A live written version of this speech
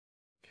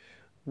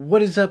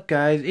What is up,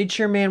 guys? It's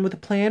your man with a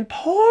plan,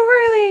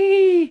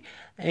 paulrile,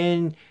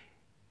 and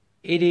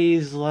it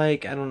is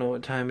like I don't know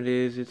what time it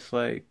is. It's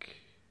like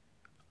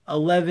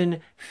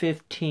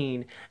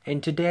 11:15,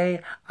 and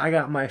today I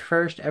got my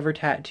first ever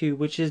tattoo,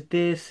 which is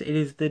this. It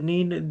is the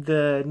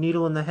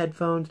needle in the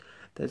headphones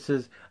that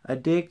says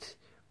addict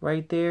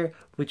right there,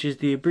 which is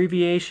the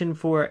abbreviation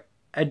for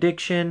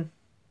addiction,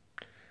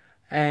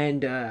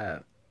 and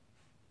I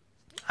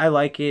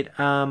like it.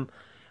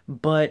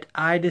 But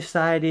I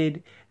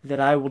decided that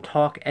I will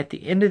talk at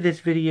the end of this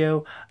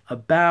video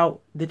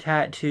about the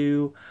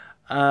tattoo.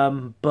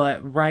 But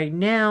right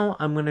now,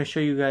 I'm going to show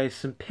you guys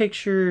some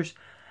pictures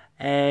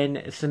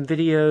and some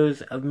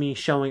videos of me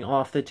showing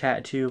off the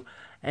tattoo.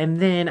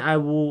 And then I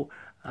will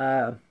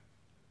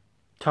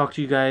talk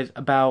to you guys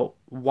about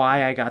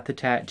why I got the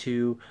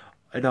tattoo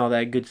and all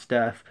that good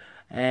stuff.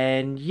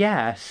 And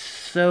yeah,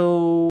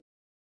 so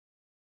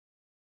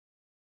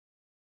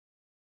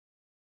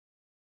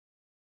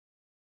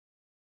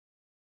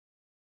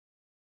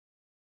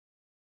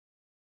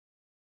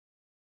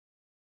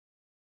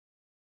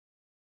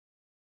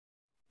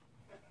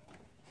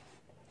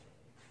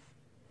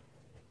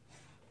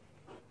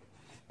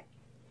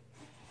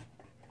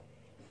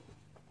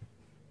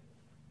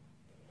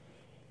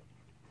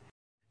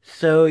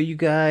So you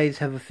guys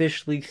have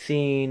officially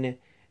seen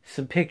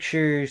some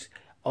pictures,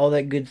 all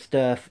that good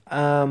stuff.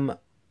 I'm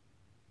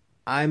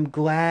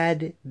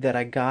glad that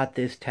I got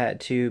this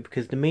tattoo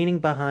because the meaning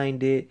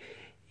behind it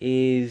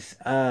is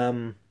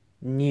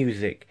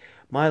music.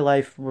 My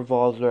life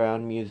revolves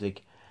around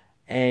music,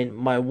 and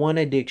my one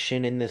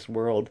addiction in this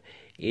world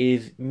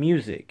is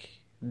music.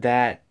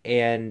 That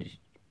and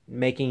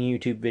making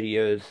YouTube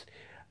videos.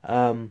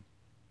 Um,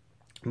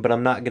 but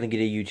I'm not gonna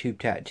get a YouTube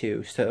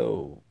tattoo,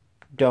 so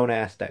don't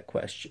ask that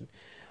question.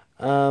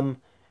 Um,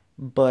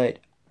 but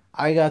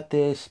I got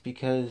this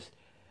because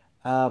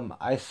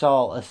I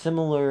saw a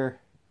similar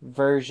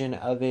version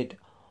of it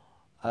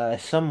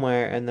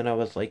somewhere, and then I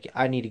was like,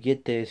 I need to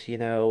get this.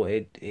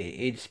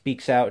 It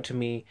speaks out to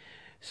me,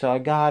 so I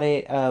got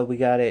it. We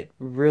got it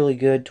really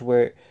good to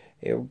where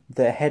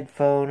the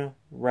headphone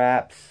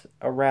wraps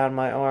around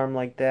my arm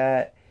like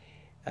that.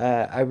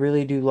 I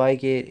really do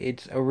like it.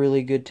 It's a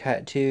really good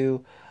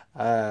tattoo.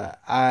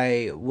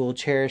 I will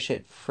cherish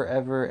it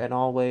forever and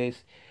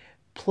always.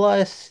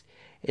 Plus,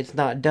 it's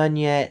not done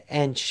yet.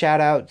 And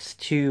shout outs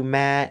to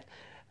Matt,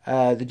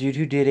 the dude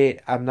who did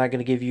it. I'm not going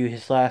to give you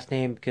his last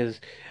name because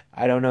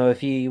I don't know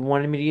if he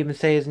wanted me to even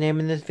say his name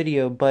in this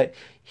video. But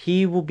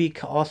he will be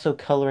also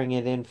coloring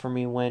it in for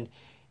me when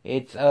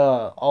it's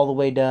all the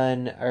way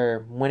done,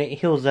 or when it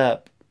heals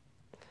up,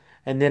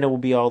 and then it will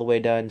be all the way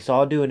done. So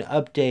I'll do an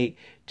update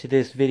to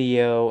this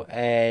video,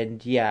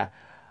 and yeah.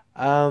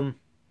 Um,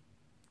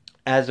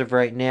 as of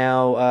right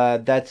now,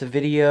 that's a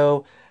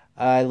video.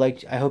 I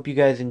hope you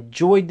guys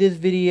enjoyed this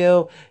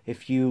video.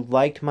 If you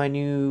liked my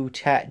new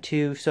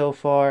tattoo so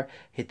far,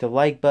 hit the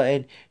like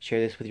button, share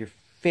this with your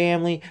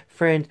family,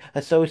 friends,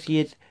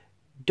 associates.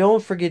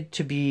 Don't forget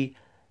to be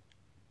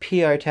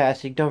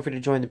PR-tastic. Don't forget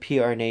to join the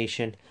PR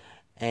Nation.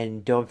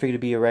 And don't forget to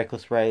be a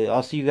reckless Riley.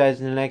 I'll see you guys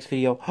in the next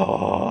video.